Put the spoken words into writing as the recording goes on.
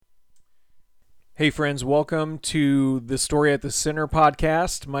Hey friends, welcome to the Story at the Center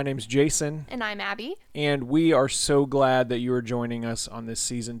podcast. My name's Jason. And I'm Abby. And we are so glad that you are joining us on this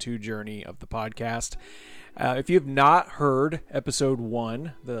season 2 journey of the podcast. If you have not heard episode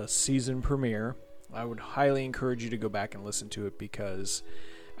 1, the season premiere, I would highly encourage you to go back and listen to it because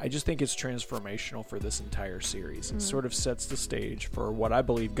I just think it's transformational for this entire series. It sort of sets the stage for what I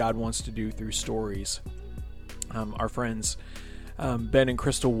believe God wants to do through stories. Our friends Ben and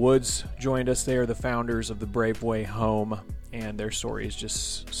Crystal Woods joined us. They are the founders of the Brave Way Home, and their story is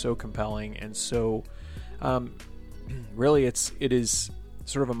just so compelling and so really it is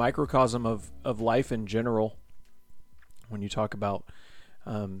sort of a microcosm of life in general when you talk about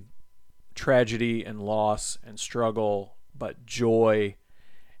tragedy and loss and struggle, but joy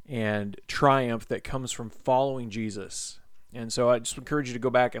and triumph that comes from following Jesus. And so I just encourage you to go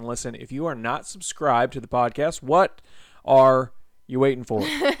back and listen. If you are not subscribed to the podcast, what are you waiting for?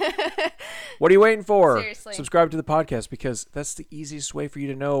 What are you waiting for? Seriously. Subscribe to the podcast because that's the easiest way for you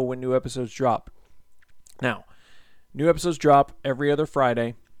to know when new episodes drop. Now, new episodes drop every other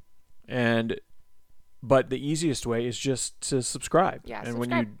Friday, but the easiest way is just to subscribe. Yeah, and subscribe.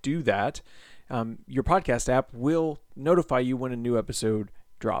 when you do that, your podcast app will notify you when a new episode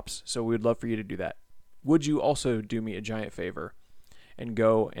drops. So we would love for you to do that. Would you also do me a giant favor and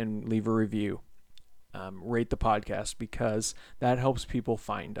go and leave a review? Rate the podcast because that helps people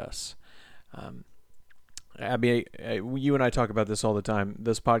find us. Abby, you and I talk about this all the time.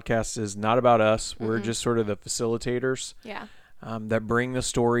 This podcast is not about us. We're just sort of the facilitators that bring the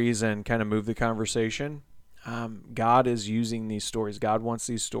stories and kind of move the conversation. God is using these stories. God wants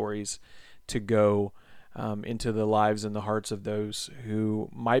these stories to go into the lives and the hearts of those who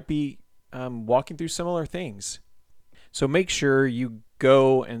might be walking through similar things. So make sure you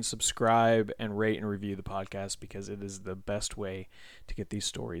go and subscribe and rate and review the podcast because it is the best way to get these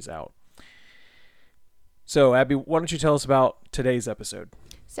stories out. So, Abby, why don't you tell us about today's episode?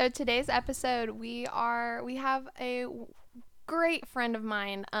 So today's episode, we have a great friend of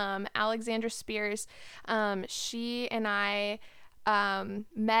mine, Alexandra Spears. She and I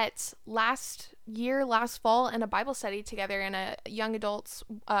met last fall in a Bible study together in a young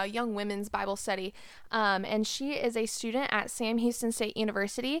women's Bible study. And she is a student at Sam Houston State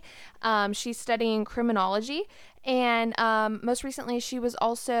University. She's studying criminology. And most recently, she was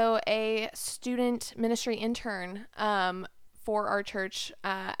also a student ministry intern for our church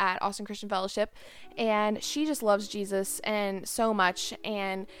at Austin Christian Fellowship. And she just loves Jesus and so much.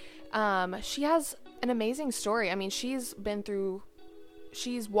 And she has an amazing story. I mean, she's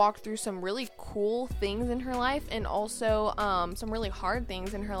walked through some really cool things in her life and also some really hard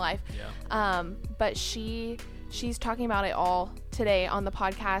things in her life. Yeah. But she's talking about it all today on the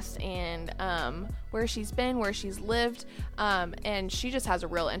podcast and where she's been, where she's lived, and she just has a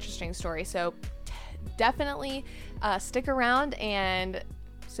real interesting story. So definitely stick around and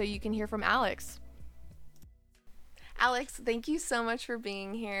so you can hear from Alex. Alex, thank you so much for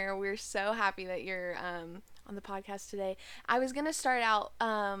being here. We're so happy that you're on the podcast today. I was going to start out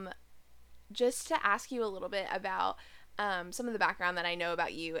just to ask you a little bit about some of the background that I know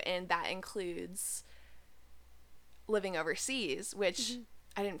about you, and that includes living overseas, which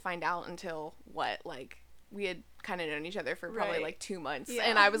I didn't find out until we had kind of known each other for probably like 2 months. Yeah,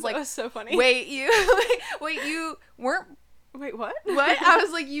 and I was like, that was so funny. Wait, you weren't. Wait, what? What? I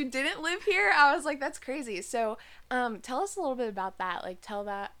was like, you didn't live here? I was like, that's crazy. So tell us a little bit about that. Like, tell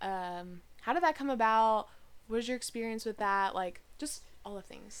that, how did that come about? What was your experience with that? Like, just all the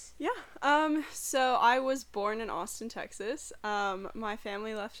things. Yeah. So I was born in Austin, Texas. My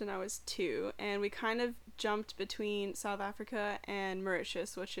family left when I was 2, and we kind of jumped between South Africa and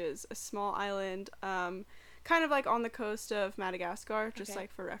Mauritius, which is a small island, kind of like on the coast of Madagascar, just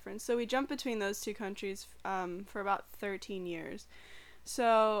like for reference. So we jumped between those two countries for about 13 years.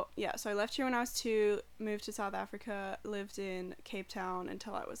 So I left here when I was 2, moved to South Africa, lived in Cape Town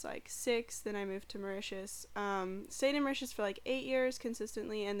until I was like 6. Then I moved to Mauritius, stayed in Mauritius for like 8 years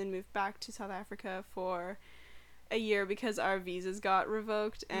consistently, and then moved back to South Africa for a year because our visas got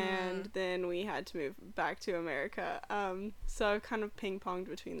revoked, and then we had to move back to America. So I've kind of ping-ponged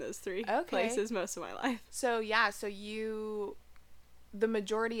between those 3 places most of my life. So the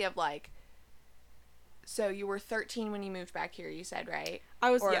majority of so you were 13 when you moved back here, you said, right? I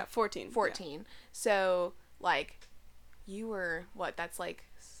was, 14. 14. Yeah. So, you were, that's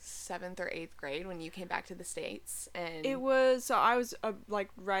 7th or 8th grade when you came back to the States? And It was, so I was,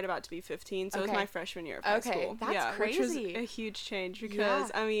 right about to be 15, so it was my freshman year of high school. That's crazy. Which was a huge change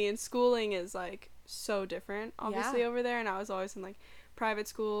because, I mean, schooling is, so different, obviously, over there, and I was always in, private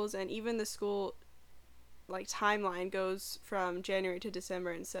schools, and even the school like timeline goes from January to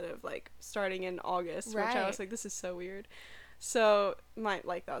December instead of like starting in August, which I Right. was like, this is so weird. So that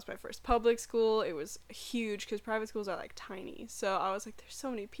was my first public school. It was huge because private schools are like tiny. So I was like, there's so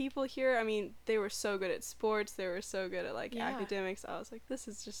many people here. I mean, they were so good at sports. They were so good at like Yeah. academics. I was like, this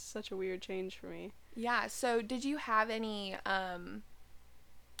is just such a weird change for me. Yeah. So did you have any, I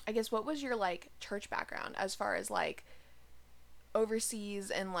guess, what was your like church background as far as like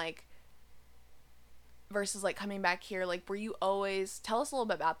overseas and like versus like coming back here? Like, were you always, tell us a little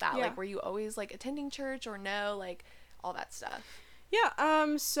bit about that. Yeah. Like, were you always like attending church or no? Like, all that stuff.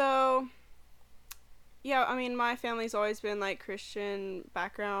 Yeah, so yeah, I mean, my family's always been like Christian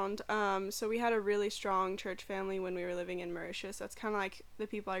background. So we had a really strong church family when we were living in Mauritius. That's kind of like the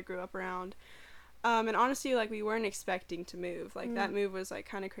people I grew up around. And honestly, like, we weren't expecting to move. Like, that move was like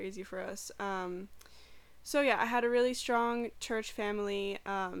kind of crazy for us. So yeah, I had a really strong church family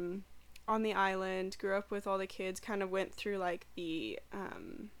on the island. Grew up with all the kids. Kind of went through like the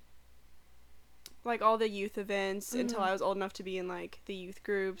like all the youth events until I was old enough to be in like the youth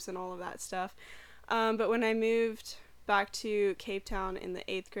groups and all of that stuff. But when I moved back to Cape Town in the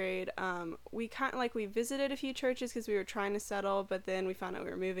 8th grade, we kind of like, we visited a few churches because we were trying to settle, but then we found out we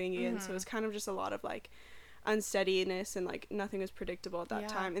were moving again. So it was kind of just a lot of like unsteadiness and like nothing was predictable at that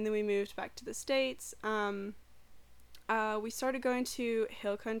time. And then we moved back to the States. We started going to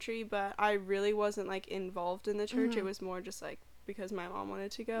Hill Country, but I really wasn't like involved in the church. It was more just like because my mom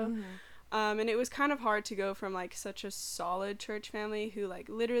wanted to go. And it was kind of hard to go from like such a solid church family who like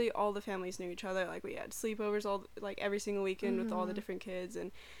literally all the families knew each other. Like, we had sleepovers every single weekend with all the different kids,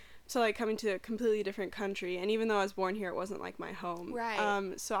 and to like coming to a completely different country. And even though I was born here, it wasn't like my home.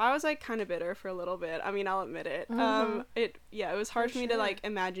 Right. So I was like kind of bitter for a little bit. I mean, I'll admit it. It was hard for me to like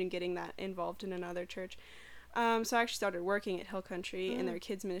imagine getting that involved in another church. So I actually started working at Hill Country in their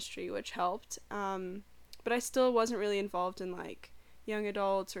kids ministry, which helped. But I still wasn't really involved in like young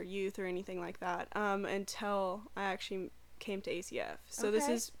adults or youth or anything like that until I actually came to ACF. So this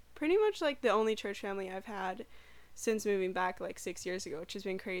is pretty much like the only church family I've had since moving back like 6 years ago, which has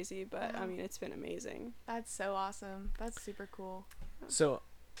been crazy, but I mean, it's been amazing. That's so awesome. That's super cool. So,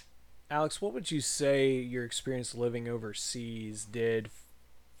 Alex, what would you say your experience living overseas did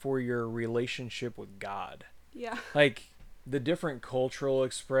for your relationship with God? Yeah. Like, the different cultural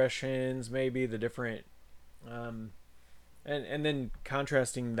expressions, maybe the different and then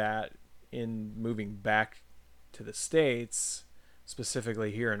contrasting that in moving back to the States,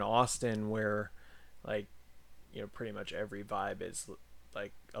 specifically here in Austin, where like, you know, pretty much every vibe is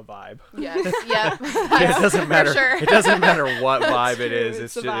like a vibe. Yes. Yep. It doesn't matter. Sure. It doesn't matter what vibe it true. is.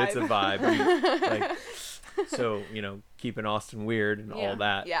 It's It's a just, it's a vibe. vibe. Like, so, you know, keeping Austin weird and all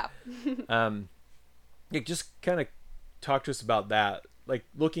that. Yeah. Just kind of talk to us about that. Like,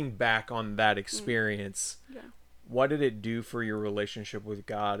 looking back on that experience, Yeah. what did it do for your relationship with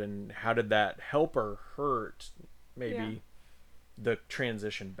God, and how did that help or hurt maybe the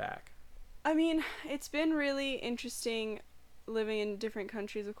transition back? I mean, it's been really interesting living in different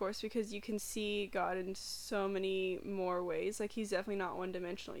countries, of course, because you can see God in so many more ways. Like, he's definitely not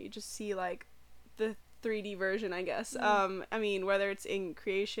one-dimensional. You just see like the 3D version, I guess. I mean, whether it's in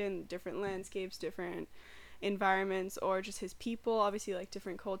creation, different landscapes, different environments, or just his people, obviously like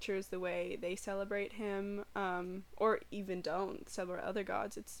different cultures, the way they celebrate him, or even don't celebrate other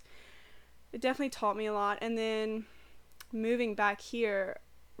gods. It definitely taught me a lot. And then moving back here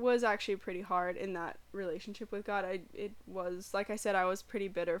was actually pretty hard in that relationship with God. It was, like I said, I was pretty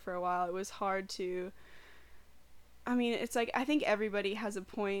bitter for a while. It was hard to, I mean, it's like, I think everybody has a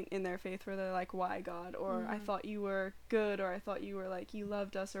point in their faith where they're like, why God? Or I thought you were good, or I thought you were like, you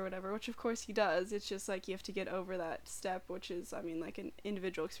loved us or whatever, which of course he does. It's just like, you have to get over that step, which is, I mean, like an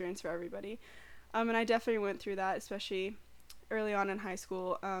individual experience for everybody. And I definitely went through that, especially early on in high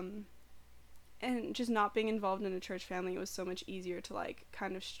school. And just not being involved in a church family, it was so much easier to like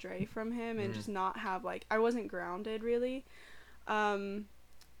kind of stray from him and just not have like, I wasn't grounded really. And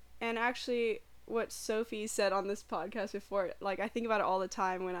actually what Sophie said on this podcast before, like I think about it all the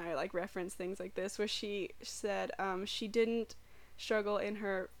time when I like reference things like this, where she said she didn't struggle in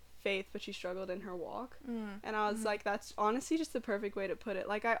her faith, but she struggled in her walk. And I was like, that's honestly just the perfect way to put it.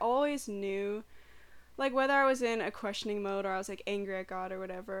 Like, I always knew, like, whether I was in a questioning mode or I was like angry at God or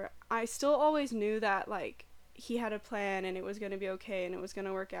whatever, I still always knew that like he had a plan and it was going to be okay and it was going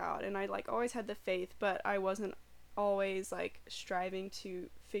to work out. And I like always had the faith, but I wasn't always like striving to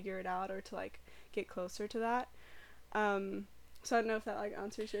figure it out or to like get closer to that. So I don't know if that like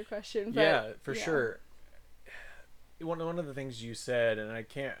answers your question, but Yeah, for sure. One of the things you said, and I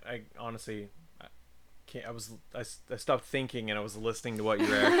can't. I stopped thinking and I was listening to what you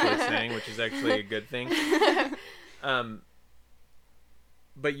were actually saying, which is actually a good thing.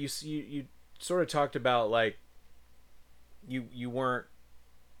 But you sort of talked about like you weren't.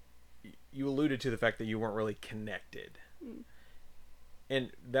 You alluded to the fact that you weren't really connected,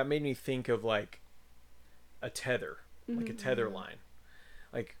 and that made me think of like a tether, like a tether line,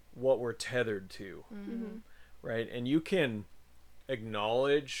 like what we're tethered to, right? And you can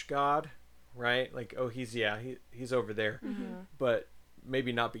acknowledge God, right? Like, oh, he's over there, but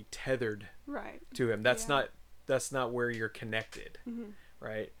maybe not be tethered to him. That's not where you're connected,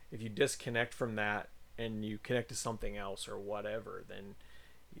 right? If you disconnect from that and you connect to something else or whatever, then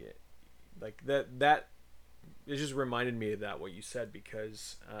like that it just reminded me of that, what you said,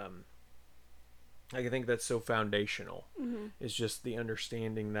 because I think that's so foundational. Is just the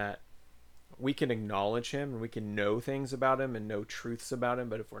understanding that we can acknowledge him and we can know things about him and know truths about him,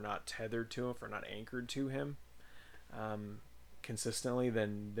 but if we're not tethered to him, if we're not anchored to him consistently,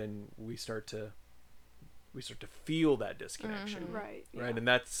 then we start to feel that disconnection. Right. And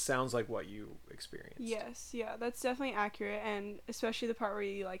that sounds like what you experienced. Yes, yeah, that's definitely accurate, and especially the part where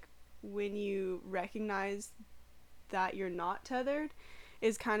you like when you recognize that you're not tethered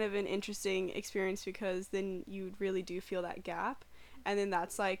is kind of an interesting experience, because then you really do feel that gap, and then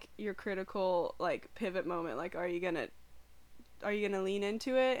that's like your critical like pivot moment. Like, are you gonna lean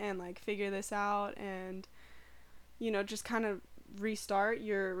into it and like figure this out and just kind of restart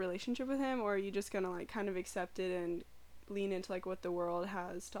your relationship with him, or are you just gonna like kind of accept it and lean into like what the world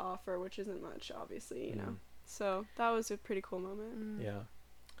has to offer, which isn't much, obviously, you know. So that was a pretty cool moment. Yeah.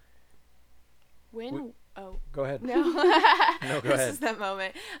 Go ahead. No. No, go ahead. This is the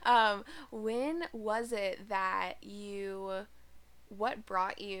moment. When was it that what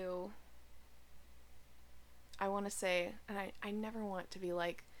brought you, I want to say, and I never want to be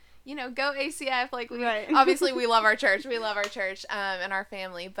like, go ACF, like obviously we love our church and our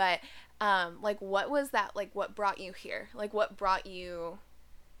family, but like what was that, like what brought you here, like what brought you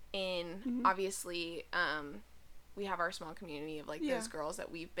in? Obviously we have our small community of like those girls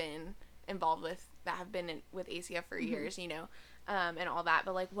that we've been involved with that have been with ACF for years, and all that,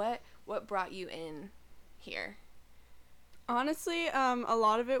 but like what brought you in here? Honestly, a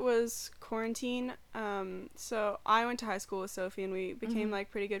lot of it was quarantine. So I went to high school with Sophie, and we became like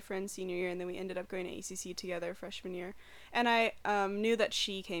pretty good friends senior year, and then we ended up going to ACC together freshman year. And I knew that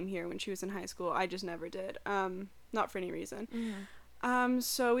she came here when she was in high school. I just never did, not for any reason.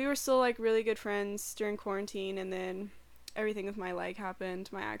 So we were still like really good friends during quarantine, and then everything with my leg happened,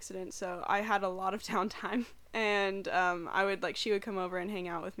 my accident. So I had a lot of downtime, and she would come over and hang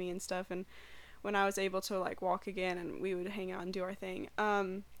out with me and stuff, and when I was able to like walk again, and we would hang out and do our thing.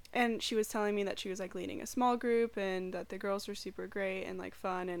 And she was telling me that she was like leading a small group and that the girls were super great and like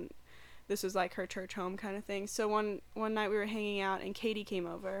fun, and this was like her church home kind of thing. So one night we were hanging out and Katie came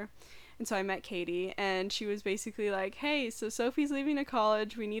over, and so I met Katie, and she was basically like, hey, so Sophie's leaving to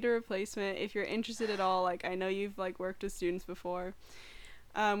college, we need a replacement. If you're interested at all, like I know you've like worked with students before,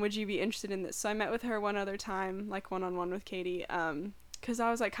 would you be interested in this? So I met with her one other time, like one-on-one with Katie, because I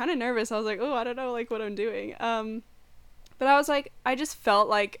was like kind of nervous. I was like, oh, I don't know like what I'm doing, but I was like, I just felt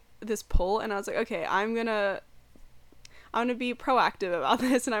like this pull, and I was like, okay, I'm gonna be proactive about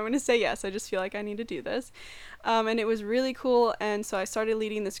this, and I'm gonna say yes. I just feel like I need to do this, and it was really cool. And so I started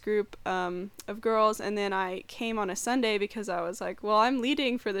leading this group of girls, and then I came on a Sunday because I was like, well, I'm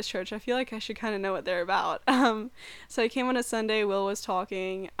leading for this church, I feel like I should kind of know what they're about. So I came on a Sunday, Will was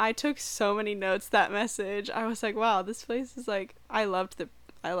talking, I took so many notes that message. I was like, wow, this place is like, I loved the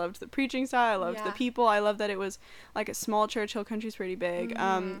preaching style, I loved the people, I loved that it was like a small church. Hill Country's pretty big,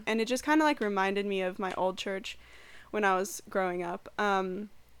 and it just kind of like reminded me of my old church when I was growing up, and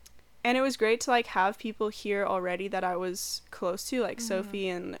it was great to like have people here already that I was close to, like Sophie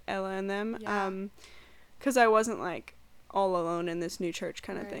and Ella and them, because I wasn't like all alone in this new church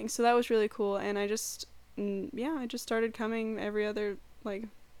kind of thing. So that was really cool, and I just started coming every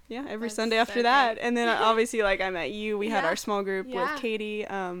Sunday after that. And then obviously like I met you, we had our small group with Katie,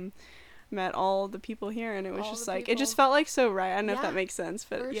 met all the people here, and it was just like, it just felt like so right. I don't know if that makes sense,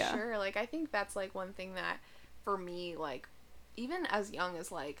 but for sure. Like I think that's like one thing that for me, like even as young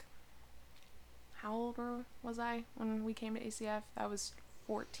as like, how old was I when we came to ACF? I was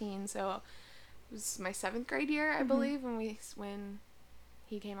 14, so it was my 7th grade year, I believe, when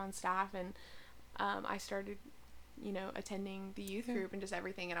he came on staff, and I started attending the youth group and just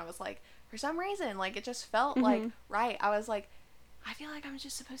everything, and I was like, for some reason, like it just felt like right. I was like, I feel like I'm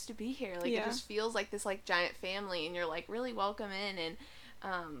just supposed to be here. Like it just feels like this like giant family, and you're like really welcome in,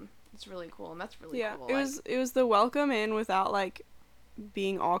 and it's really cool, and that's really cool. It was the welcome in without like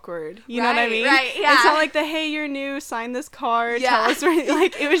being awkward. You know what I mean? Right, yeah. It's not like the, hey, you're new, sign this card, Yeah. tell us where,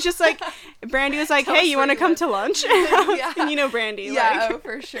 like, it was just like, Brandy was like, Tell hey, us you where want to you come live. to lunch? Yeah. And you know Brandy. Yeah, Like, oh,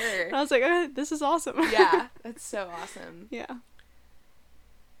 for sure. and I was like, oh, this is awesome. Yeah, that's so awesome. Yeah.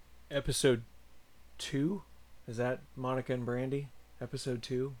 Episode 2? Is that Monica and Brandy? Episode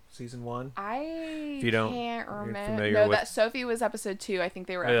 2, season 1? I you don't- can't you're remember. familiar No, with- that Sophie was episode 2. I think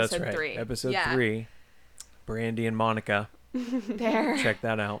they were Oh, that's episode right. 3. Episode Yeah. 3. Brandy and Monica. There. Check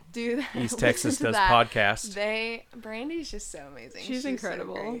that out. Dude, East Texas listen to does that. podcast. Brandy's just so amazing. She's so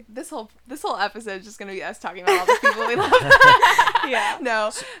incredible. great. This whole episode is just gonna be us talking about all the people we love. Yeah.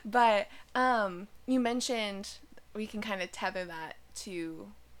 No, but you mentioned we can kind of tether that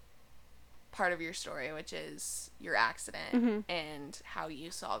to part of your story, which is your accident Mhm. and how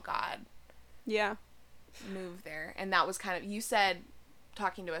you saw God Yeah. move there, and that was kind of, you said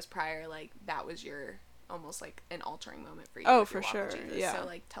talking to us prior, like that was your almost like an altering moment for you. Oh, with your for walk with sure, Jesus. yeah. So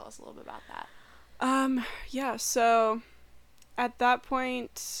like tell us a little bit about that. Yeah, so at that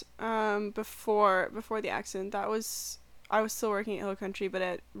point, before the accident, I was still working at Hill Country, but it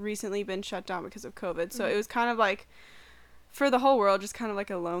had recently been shut down because of COVID. So it was kind of like, for the whole world, just kind of like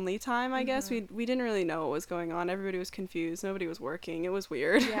a lonely time, I guess. We didn't really know what was going on. Everybody was confused. Nobody was working. It was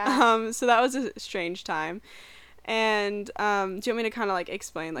weird. Yeah. So that was a strange time. And do you want me to kind of like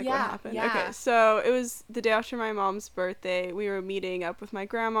explain like what Yeah, happened? yeah. Okay, so it was the day after my mom's birthday. We were meeting up with my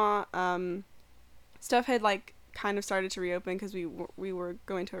grandma. Stuff had like kind of started to reopen because we were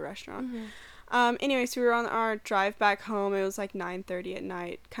going to a restaurant. Anyways, we were on our drive back home. It was like 9:30 at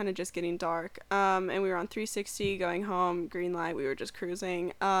night, kind of just getting dark. And we were on 360 going home, green light. We were just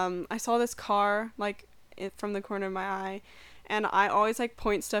cruising. I saw this car like from the corner of my eye. And I always like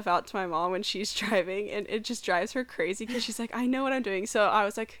point stuff out to my mom when she's driving, and it just drives her crazy because she's like, I know what I'm doing. So I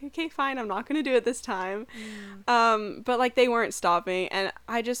was like, okay, fine, I'm not gonna do it this time. But like they weren't stopping, and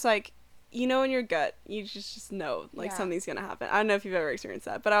I just like, you know, in your gut, you just know like Yeah. something's gonna happen. I don't know if you've ever experienced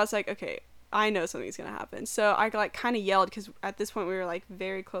that, but I was like, okay, I know something's gonna happen. So I like kind of yelled because at this point we were like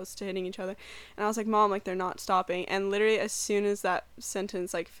very close to hitting each other, and I was like, Mom, like they're not stopping. And literally as soon as that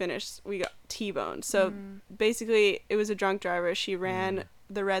sentence like finished, we got T-boned. So basically it was a drunk driver. She ran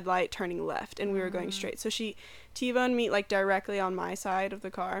the red light turning left, and we were going straight. So she T-boned me like directly on my side of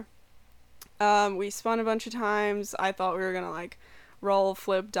the car. We spun a bunch of times. I thought we were gonna like roll,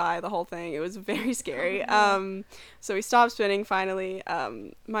 flip, die, the whole thing. It was very scary. So we stopped spinning finally.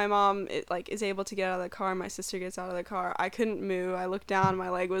 My mom is able to get out of the car. My sister gets out of the car. I couldn't move. I looked down. My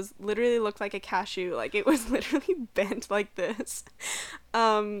leg was literally looked like a cashew. Like it was literally bent like this.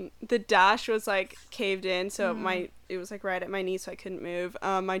 The dash was like caved in, so it was like right at my knee, so I couldn't move.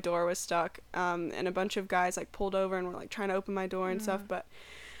 My door was stuck, and a bunch of guys like pulled over and were like trying to open my door and stuff, but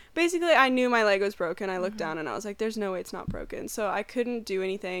basically I knew my leg was broken. I looked down and I was like, there's no way it's not broken. So I couldn't do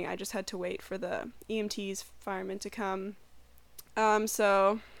anything. I just had to wait for the EMTs, firemen to come.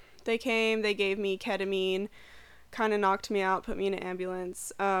 So they came, they gave me ketamine, kind of knocked me out, put me in an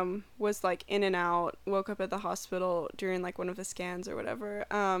ambulance, was like in and out, woke up at the hospital during like one of the scans or whatever,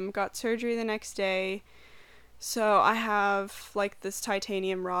 got surgery the next day. So I have like this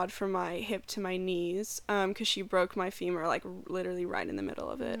titanium rod from my hip to my knees, because she broke my femur like literally right in the middle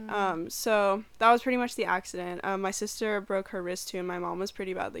of it. So that was pretty much the accident. My sister broke her wrist too, and my mom was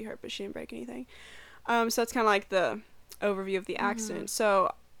pretty badly hurt, but she didn't break anything. So that's kind of like the overview of the accident.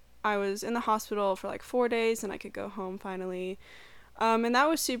 So I was in the hospital for like 4 days, and I could go home finally. And that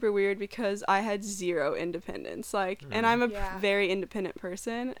was super weird because I had zero independence, like, and I'm a very independent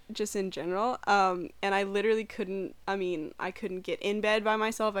person just in general. And I literally couldn't get in bed by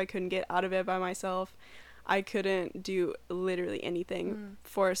myself. I couldn't get out of bed by myself. I couldn't do literally anything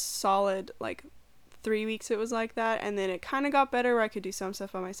for a solid, like, 3 weeks. It was like that. And then it kind of got better where I could do some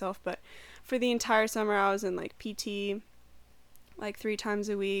stuff by myself. But for the entire summer, I was in like PT, like 3 times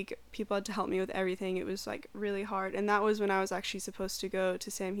a week. People had to help me with everything. It was like really hard. And that was when I was actually supposed to go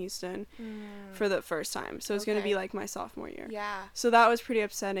to Sam Houston for the first time. So it was going to be like my sophomore year. Yeah. So that was pretty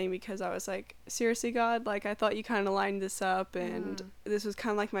upsetting because I was like, seriously, God, like I thought you kind of lined this up, and this was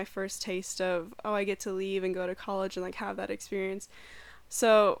kind of like my first taste of, oh, I get to leave and go to college and like have that experience.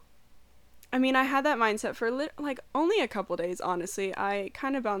 So I mean, I had that mindset for like only a couple days, honestly. I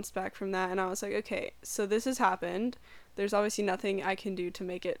kind of bounced back from that, and I was like, okay, so this has happened. There's obviously nothing I can do to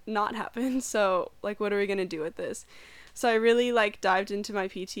make it not happen. So, like, what are we going to do with this? So I really, like, dived into my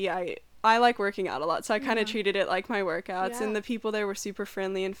PT. I like working out a lot, so I kind of treated it like my workouts. And the people there were super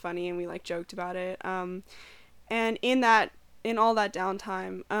friendly and funny, and we, like, joked about it. And in all that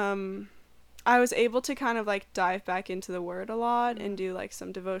downtime, I was able to kind of like dive back into the word a lot and do like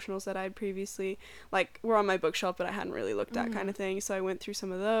some devotionals that I'd previously like were on my bookshelf but I hadn't really looked at kind of thing. So I went through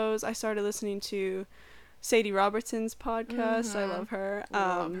some of those. I started listening to Sadie Robertson's podcast. I love her.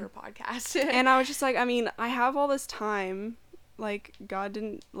 Love her podcast. And I was just like, I mean, I have all this time. Like, God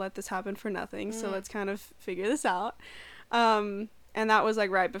didn't let this happen for nothing. So let's kind of figure this out. And that was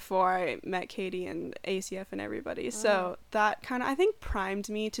like right before I met Katie and ACF and everybody. So that kind of, I think, primed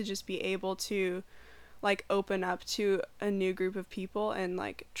me to just be able to like open up to a new group of people and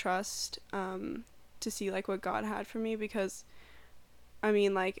like trust to see like what God had for me. Because I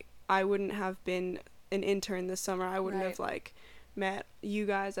mean, like, I wouldn't have been an intern this summer. I wouldn't have like met you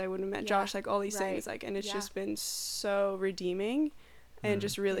guys. I wouldn't have met Josh, like all these things, like, and it's just been so redeeming and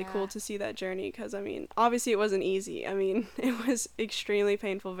just really cool to see that journey. Because I mean, obviously it wasn't easy. I mean, it was extremely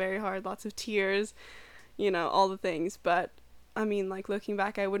painful, very hard, lots of tears, you know, all the things. But I mean, like, looking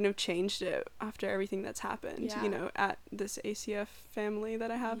back, I wouldn't have changed it after everything that's happened, you know, at this ACF family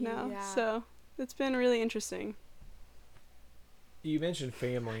that I have now. So it's been really interesting. You mentioned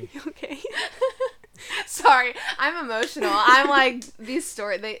family. Okay. Sorry, I'm emotional. I'm like, these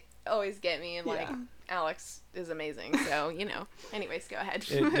stories, they always get me, and like, Alex is amazing. So, you know, anyways, go ahead.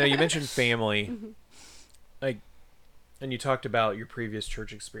 No, you mentioned family. Like, and you talked about your previous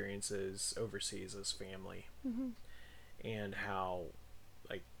church experiences overseas as family, and how,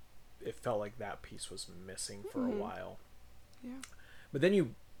 like, it felt like that piece was missing for a while. Yeah. But then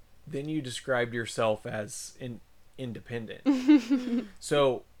you described yourself as independent.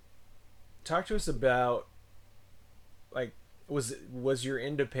 So, talk to us about, like, was your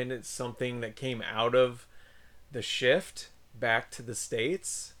independence something that came out of the shift back to the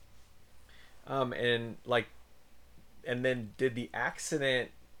States? And then did the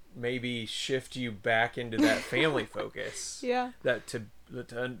accident maybe shift you back into that family focus? Yeah. That to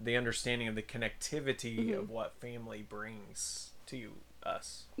the understanding of the connectivity of what family brings to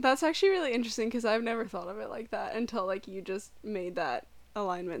us. That's actually really interesting because I've never thought of it like that until like you just made that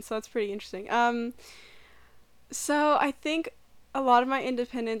alignment. So that's pretty interesting. So I think a lot of my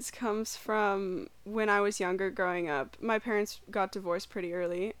independence comes from when I was younger growing up. My parents got divorced pretty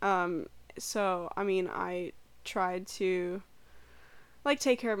early. So I mean, I tried to like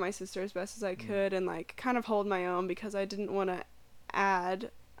take care of my sister as best as I could and like kind of hold my own because I didn't want to add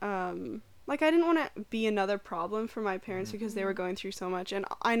like, I didn't want to be another problem for my parents because they were going through so much. And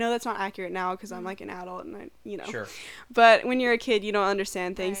I know that's not accurate now because I'm, like, an adult and I, you know. Sure. But when you're a kid, you don't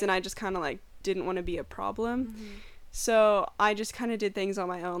understand things. And I just kind of, like, didn't want to be a problem. So I just kind of did things on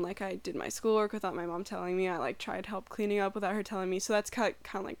my own. Like, I did my schoolwork without my mom telling me. I, like, tried help cleaning up without her telling me. So that's kind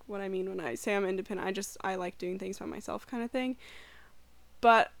of, like, what I mean when I say I'm independent. I like doing things by myself kind of thing.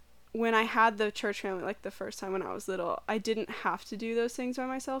 But when I had the church family, like, the first time when I was little, I didn't have to do those things by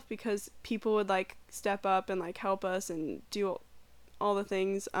myself because people would, like, step up and, like, help us and do all the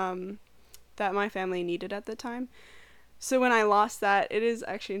things that my family needed at the time. So when I lost that, it is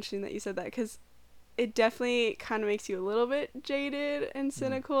actually interesting that you said that because it definitely kind of makes you a little bit jaded and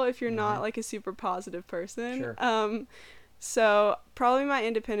cynical if you're not, like, a super positive person. Sure. So probably my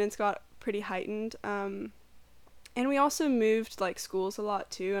independence got pretty heightened. And we also moved, like, schools a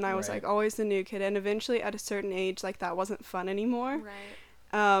lot, too, and I was, like, always the new kid, and eventually, at a certain age, like, that wasn't fun anymore.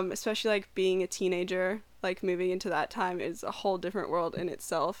 Especially, like, being a teenager, like, moving into that time is a whole different world in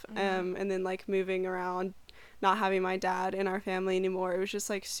itself, and then, like, moving around, not having my dad in our family anymore, it was just,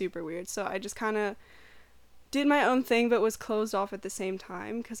 like, super weird, so I just kind of did my own thing, but was closed off at the same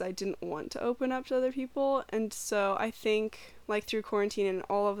time, because I didn't want to open up to other people, and so I think, like, through quarantine and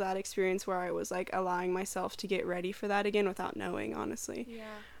all of that experience where I was, like, allowing myself to get ready for that again without knowing, honestly.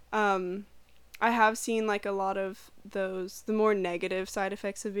 I have seen, like, a lot of the more negative side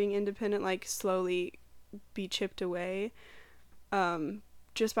effects of being independent, like, slowly be chipped away,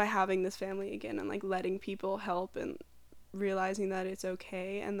 just by having this family again and, like, letting people help and realizing that it's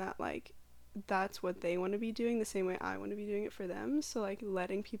okay and that, like, that's what they want to be doing the same way I want to be doing it for them. So, like,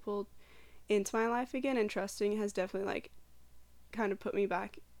 letting people into my life again and trusting has definitely, like, kind of put me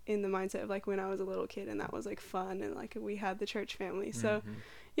back in the mindset of, like, when I was a little kid and that was, like, fun and, like, we had the church family. So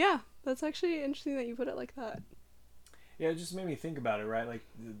yeah, that's actually interesting that you put it like that. Yeah, it just made me think about it, right? Like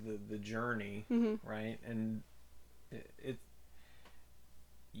the journey, right? And it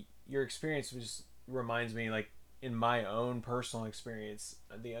your experience just reminds me, like, in my own personal experience,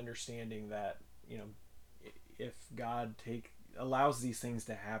 the understanding that, you know, if God allows these things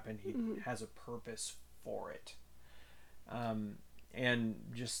to happen, he has a purpose for it. And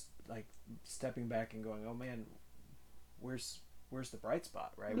just, like, stepping back and going, oh man, where's the bright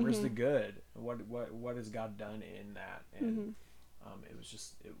spot, right? Where's the good? What has God done in that? And it was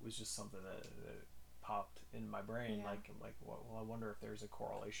just something that popped in my brain. Yeah. Like, well, I wonder if there's a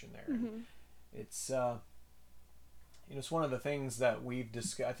correlation there. Mm-hmm. It's it's one of the things that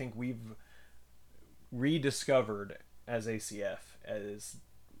I think we've rediscovered as ACF, as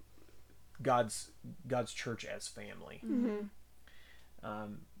God's church as family.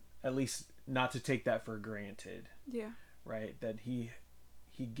 Mm-hmm. At least not to take that for granted. Yeah. Right, that he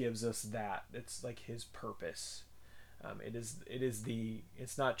gives us that. It's like his purpose.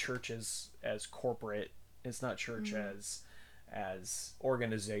 It's not church as corporate. It's not church as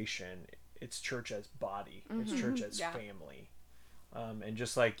organization. It's church as body. It's church as family. And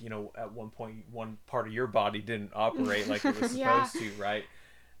just like, at one point, one part of your body didn't operate like it was supposed to, right?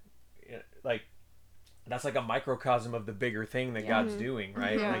 Like, that's like a microcosm of the bigger thing that God's doing,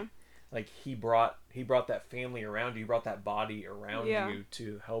 right? Yeah. Like he brought that family around you. He brought that body around you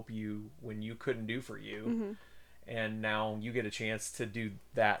to help you when you couldn't do for you. And now you get a chance to do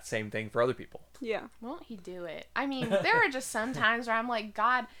that same thing for other people. Yeah. Won't he do it? I mean, there are just some times where I'm like,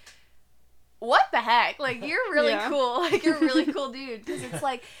 God, what the heck? Like, you're really cool. Like, you're a really cool dude. Because it's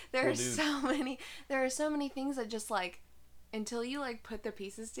like, there are so many things that just like, until you like put the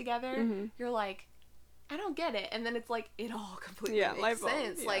pieces together, you're like, I don't get it. And then it's like, it all completely makes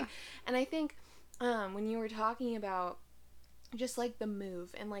sense. Yeah. Like, and I think when you were talking about just like the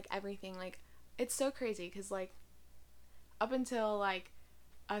move and like everything, like, it's so crazy because like up until like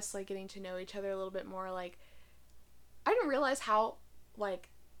us like getting to know each other a little bit more, like I didn't realize how like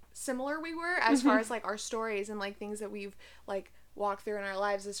similar we were as far as like our stories and like things that we've like walked through in our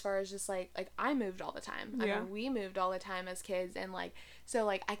lives, as far as just like I moved all the time. I mean, we moved all the time as kids, and like so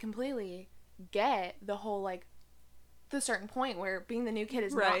like I completely get the whole like the certain point where being the new kid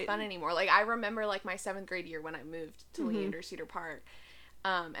is not fun anymore. Like I remember like my 7th grade year when I moved to Leander Cedar Park,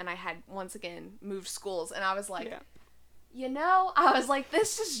 and I had once again moved schools, and I was like, I was like,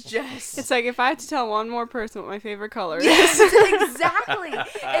 this is just... It's like, if I had to tell one more person what my favorite color is. Yes, exactly.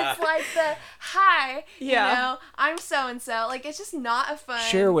 It's like the, hi, I'm so-and-so. Like, it's just not a fun...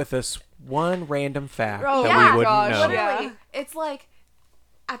 Share with us one random fact that we wouldn't know. Literally. It's like,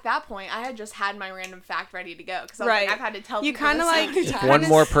 at that point, I had just had my random fact ready to go. Because I was like, I've had to tell people this so many times. One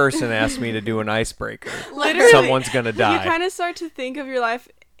more person asked me to do an icebreaker. Literally. Someone's going to die. You kind of start to think of your life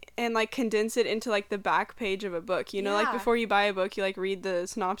and like condense it into like the back page of a book, like before you buy a book, you like read the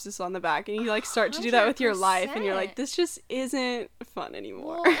synopsis on the back, and you like start to do that with your life, and you're like, this just isn't fun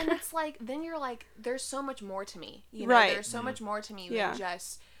anymore. Well, and it's like, then you're like, there's so much more to me, there's so much more to me than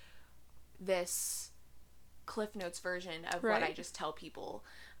just this Cliff Notes version of what I just tell people.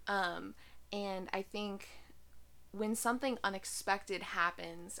 And I think when something unexpected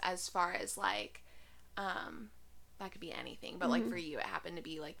happens, as far as like that could be anything, but like for you, it happened to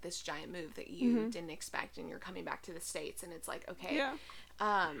be like this giant move that you didn't expect, and you're coming back to the States, and it's like, okay,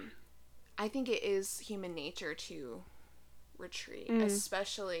 I think it is human nature to retreat,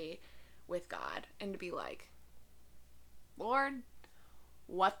 especially with God, and to be like, Lord,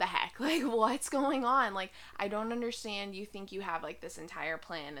 what the heck? Like, what's going on? Like, I don't understand. You think you have like this entire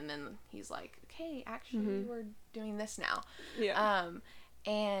plan, and then he's like, okay, actually we're doing this now.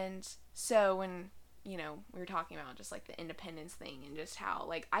 And so when we were talking about just like the independence thing, and just how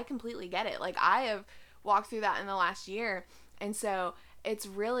like I completely get it. Like, I have walked through that in the last year, and so it's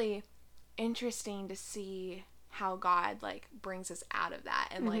really interesting to see how God like brings us out of that,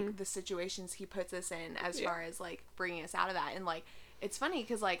 and like the situations he puts us in, as far as like bringing us out of that. And like, it's funny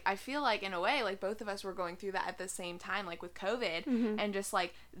because like I feel like in a way like both of us were going through that at the same time, like with COVID, and just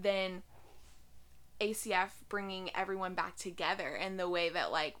like then ACF bringing everyone back together, and the way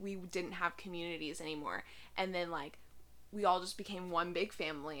that like we didn't have communities anymore, and then like we all just became one big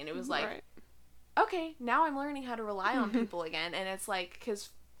family, and it was like, okay, now I'm learning how to rely on people again. And it's like, because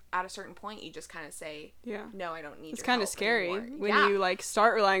at a certain point you just kind of say, no, I don't need it's your kind of help scary anymore. when you like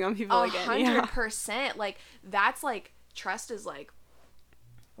start relying on people again. 100%. Like, that's like, trust is like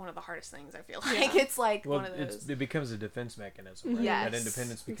one of the hardest things, I feel like. It's like one of those. It becomes a defense mechanism, right? Yes. That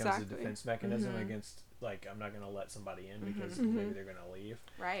independence becomes a defense mechanism against, like, I'm not going to let somebody in because maybe they're going to leave,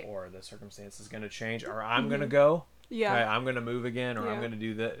 right? Or the circumstance is going to change, or I'm going to go, right? I'm going to move again, or I'm going to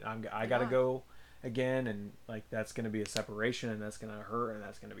do that. I got to go again, and like that's going to be a separation, and that's going to hurt, and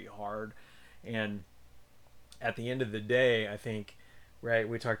that's going to be hard. And at the end of the day, I think, right?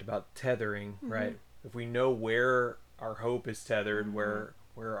 We talked about tethering, right? If we know where our hope is tethered, where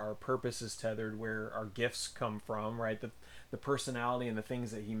our purpose is tethered, where our gifts come from, right? The personality and the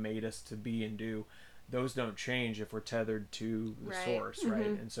things that he made us to be and do, those don't change if we're tethered to the source, right?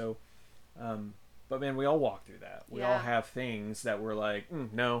 And so, but man, we all walk through that. We all have things that we're like,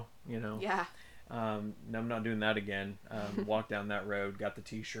 no, No, I'm not doing that again. Walked down that road, got the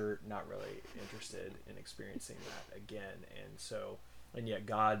t-shirt, not really interested in experiencing that again. And yet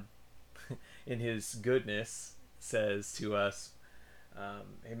God, in his goodness, says to us,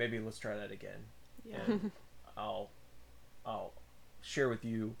 hey, maybe let's try that again. Yeah. And I'll share with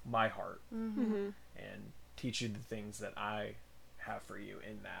you my heart and teach you the things that I have for you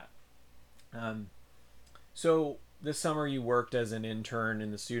in that. So this summer you worked as an intern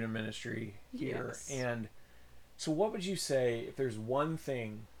in the student ministry here. Yes. And so what would you say if there's one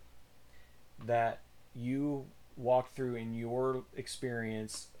thing that you walked through in your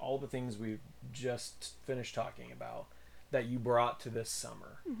experience, all the things we've just finished talking about, that you brought to this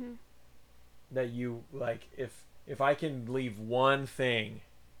summer? That you, like, if I can leave one thing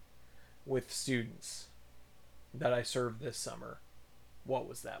with students that I served this summer, what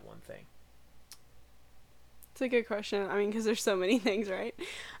was that one thing? It's a good question. I mean, because there's so many things, right?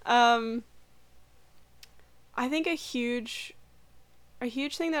 I think a huge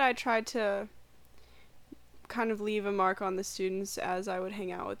thing that I tried to kind of leave a mark on the students as I would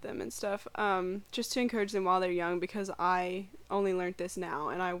hang out with them and stuff, just to encourage them while they're young, because I only learned this now,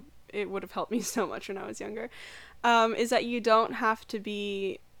 and it would have helped me so much when I was younger, is that you don't have to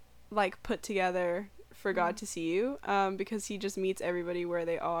be, like, put together for God to see you, because he just meets everybody where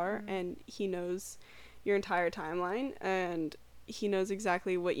they are, and he knows your entire timeline, and he knows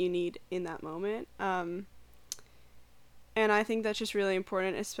exactly what you need in that moment. And I think that's just really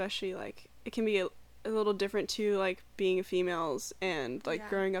important, especially, like, it can be a little different too, like, being females and, like,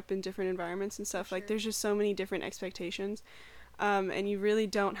 growing up in different environments and stuff. Like, there's just so many different expectations, and you really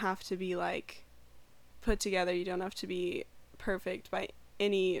don't have to be, like, put together. You don't have to be perfect by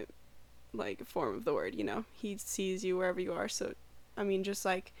any, like, form of the word, you know. He sees you wherever you are. So, I mean, just,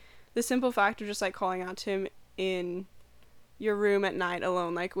 like, the simple fact of just, like, calling out to him in your room at night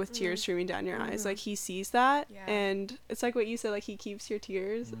alone, like, with tears streaming down your eyes, like, he sees that, and it's like what you said, like, he keeps your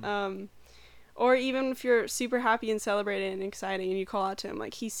tears. Or even if you're super happy and celebrating and exciting and you call out to him,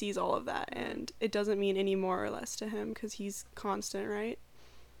 like, he sees all of that, and it doesn't mean any more or less to him because he's constant, right?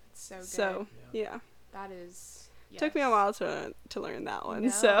 It's so good. So yeah, that is. Yes. Took me a while to learn that one. No,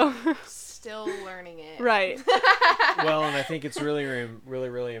 so still learning it. Right. Well, and I think it's really,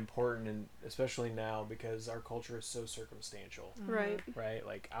 really important, and especially now because our culture is so circumstantial. Right. Right.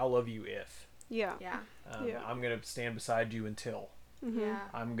 Like, I'll love you if. Yeah. I'm gonna stand beside you until. Yeah.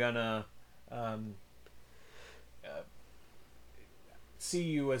 I'm gonna see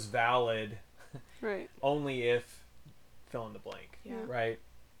you as valid. Right. Only if fill in the blank. Yeah. Right.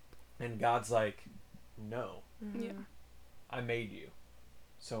 And God's like, no. Yeah. I made you,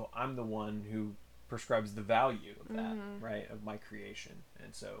 so I'm the one who prescribes the value of that, right, of my creation.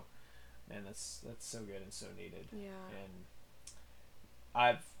 And so, man, that's so good and so needed. Yeah. And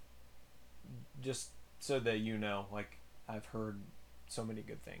I've just, so that you know, like, I've heard so many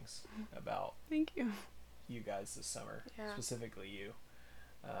good things about Thank you. you guys this summer, specifically you,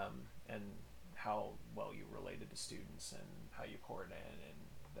 and how well you related to students and how you poured in,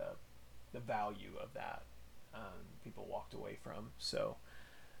 and the value of that. People walked away from. So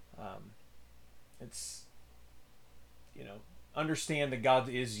it's, you know, understand that God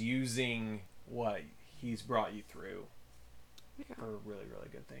is using what he's brought you through for really, really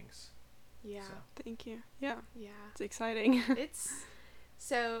good things. Yeah. So. Thank you. Yeah. Yeah. It's exciting. It's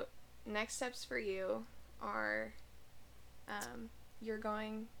so next steps for you are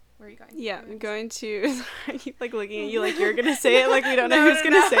where are you going? Yeah, I'm going to I keep, like, looking at you like you're gonna say it, like we don't know who's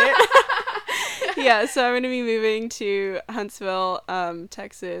gonna say it. Yeah, so I'm gonna be moving to Huntsville,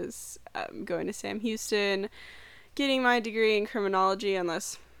 Texas, going to Sam Houston, getting my degree in criminology,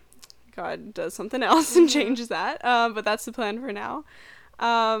 unless God does something else and changes that. But that's the plan for now.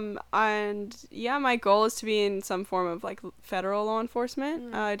 And yeah, my goal is to be in some form of, like, federal law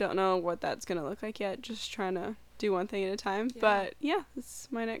enforcement. I don't know what that's gonna look like yet, just trying to do one thing at a time. Yeah. But yeah, that's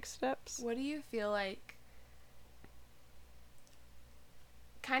my next steps. What do you feel like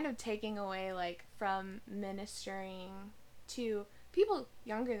kind of taking away, like, from ministering to people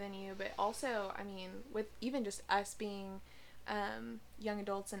younger than you, but also, I mean, with even just us being young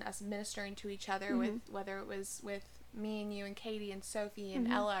adults and us ministering to each other, with whether it was with me and you and Katie and Sophie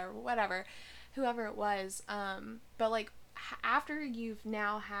and Ella or whatever, whoever it was, but, like, after you've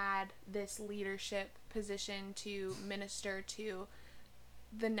now had this leadership position to minister to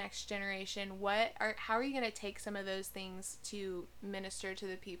the next generation, how are you going to take some of those things to minister to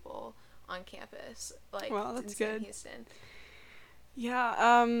the people on campus, like, well, that's in Sam good. Houston?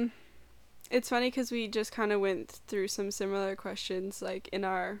 Yeah, it's funny because we just kind of went through some similar questions, like, in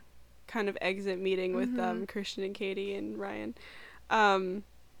our kind of exit meeting with Christian and Katie and Ryan.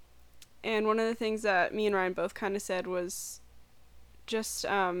 And one of the things that me and Ryan both kind of said was just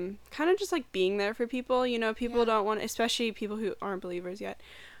kind of just like being there for people. You know, people don't want, especially people who aren't believers yet,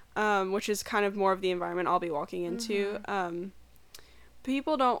 which is kind of more of the environment I'll be walking into.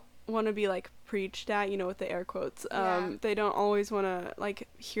 People don't want to be like preached at, you know, with the air quotes. They don't always want to like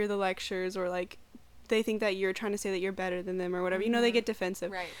hear the lectures, or like they think that you're trying to say that you're better than them or whatever. You know, they get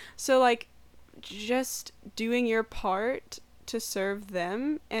defensive. Right. So like just doing your part to serve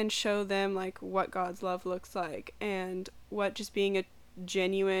them and show them like what God's love looks like, and what just being a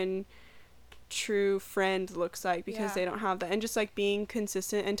genuine true friend looks like, because they don't have that, and just like being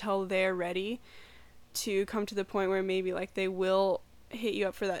consistent until they're ready to come to the point where maybe like they will hit you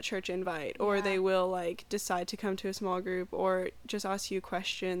up for that church invite, or they will like decide to come to a small group, or just ask you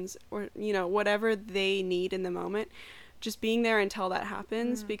questions, or you know, whatever they need in the moment. Just being there until that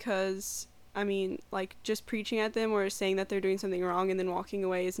happens, because I mean, like, just preaching at them or saying that they're doing something wrong and then walking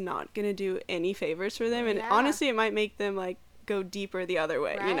away is not going to do any favors for them. And honestly, it might make them, like, go deeper the other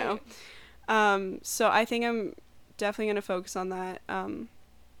way, you know? So I think I'm definitely going to focus on that.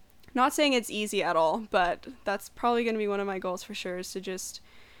 Not saying it's easy at all, but that's probably going to be one of my goals for sure, is to just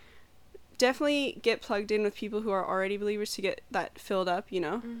definitely get plugged in with people who are already believers to get that filled up, you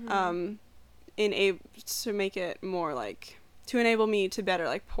know? To make it more, like, to enable me to better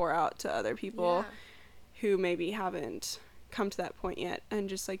like pour out to other people who maybe haven't come to that point yet, and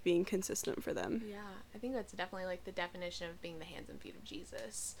just like being consistent for them. I think that's definitely like the definition of being the hands and feet of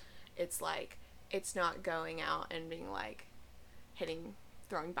Jesus. It's like, it's not going out and being like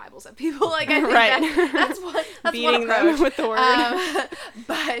throwing Bibles at people, like I think that's beating them with the word,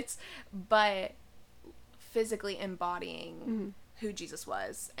 but physically embodying who Jesus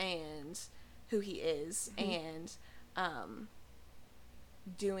was and who he is, and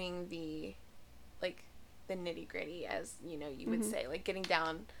doing the like the nitty gritty, as you know, you would say, like getting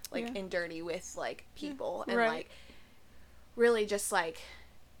down like and dirty with like people, and like really just like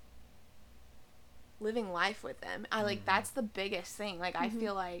living life with them. I like that's the biggest thing. Like I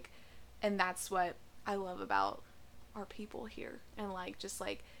feel like, and that's what I love about our people here, and like just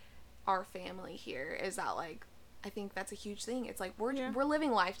like our family here, is that like I think that's a huge thing. It's like we're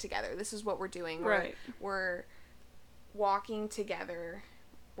living life together. This is what we're doing. We're walking together.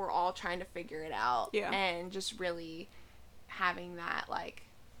 We're all trying to figure it out. And just really having that like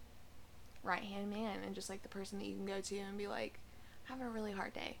right hand man, and just like the person that you can go to and be like, having a really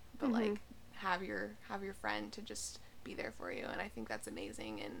hard day, but like have your friend to just be there for you. And I think that's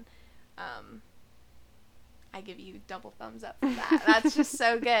amazing, and I give you double thumbs up for that. That's just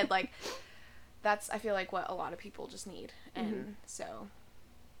so good. Like that's, I feel like, what a lot of people just need. And so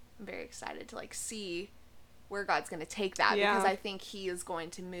I'm very excited to like see where God's going to take that, because I think he is going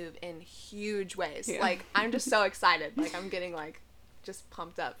to move in huge ways. Like I'm just so excited. Like I'm getting like just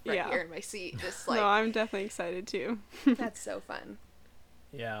pumped up right here in my seat. Just like, no, I'm definitely excited too. That's so fun.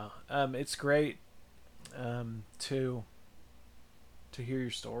 Yeah. It's great to hear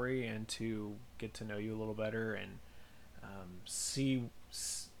your story and to get to know you a little better, and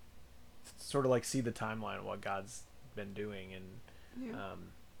sort of like see the timeline of what God's been doing, and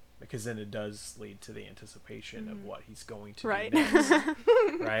because then it does lead to the anticipation of what he's going to do next.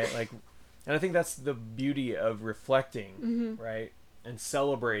 Right? Like, and I think that's the beauty of reflecting, right? And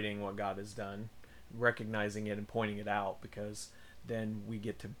celebrating what God has done, recognizing it and pointing it out, because then we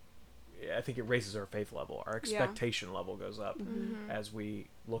get to, I think it raises our faith level. Our expectation level goes up as we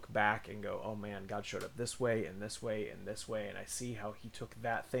look back and go, oh man, God showed up this way and this way and this way, and I see how he took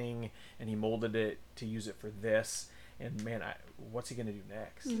that thing and he molded it to use it for this. And man, what's he going to do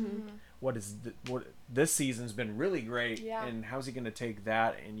next? What this season's been really great, and how's he going to take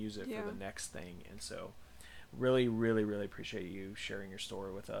that and use it for the next thing? And so, really, really, really appreciate you sharing your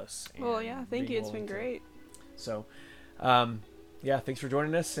story with us. Well, thank you. It's been great. So, thanks for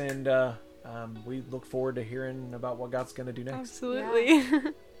joining us, and we look forward to hearing about what God's going to do next. Absolutely.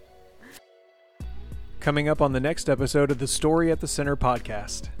 Coming up on the next episode of the Story at the Center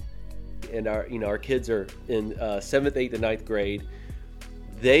podcast. And our kids are in 7th, 8th, and 9th grade.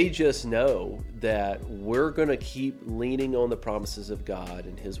 They just know that we're going to keep leaning on the promises of God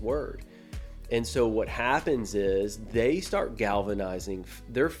and his word. And so what happens is they start galvanizing,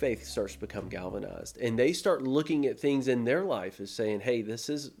 their faith starts to become galvanized, and they start looking at things in their life as saying, hey,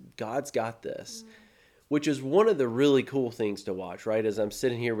 God's got this, which is one of the really cool things to watch, right? As I'm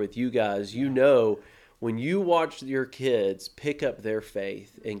sitting here with you guys, when you watch your kids pick up their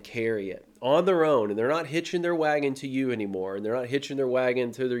faith and carry it on their own, and they're not hitching their wagon to you anymore, and they're not hitching their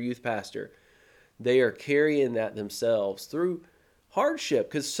wagon to their youth pastor, they are carrying that themselves through hardship,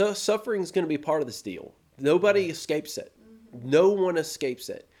 because suffering is going to be part of this deal. Nobody escapes it. No one escapes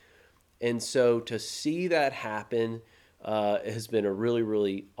it. And so to see that happen has been a really,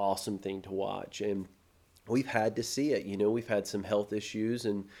 really awesome thing to watch. And we've had to see it. We've had some health issues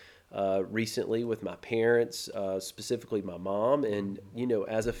and recently with my parents, specifically my mom. And,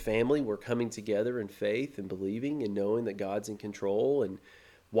 as a family, we're coming together in faith and believing and knowing that God's in control, and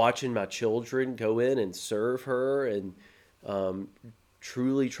watching my children go in and serve her and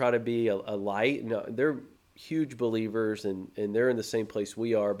truly try to be a light. And they're huge believers, and they're in the same place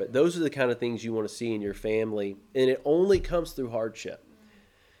we are. But those are the kind of things you want to see in your family. And it only comes through hardship.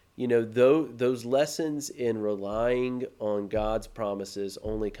 Those lessons in relying on God's promises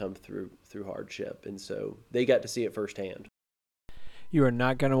only come through hardship. And so they got to see it firsthand. You are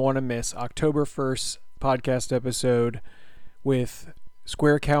not going to want to miss October 1st podcast episode with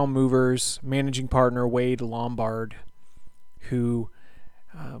Square Cow Movers managing partner Wade Lombard, who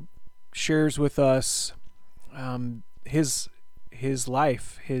shares with us his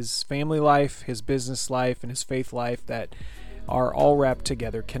life, his family life, his business life, and his faith life that are all wrapped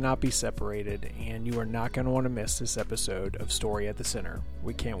together, cannot be separated, and you are not going to want to miss this episode of Story at the Center.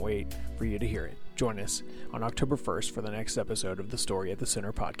 We can't wait for you to hear it. Join us on October 1st for the next episode of the Story at the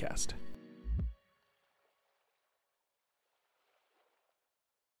Center podcast.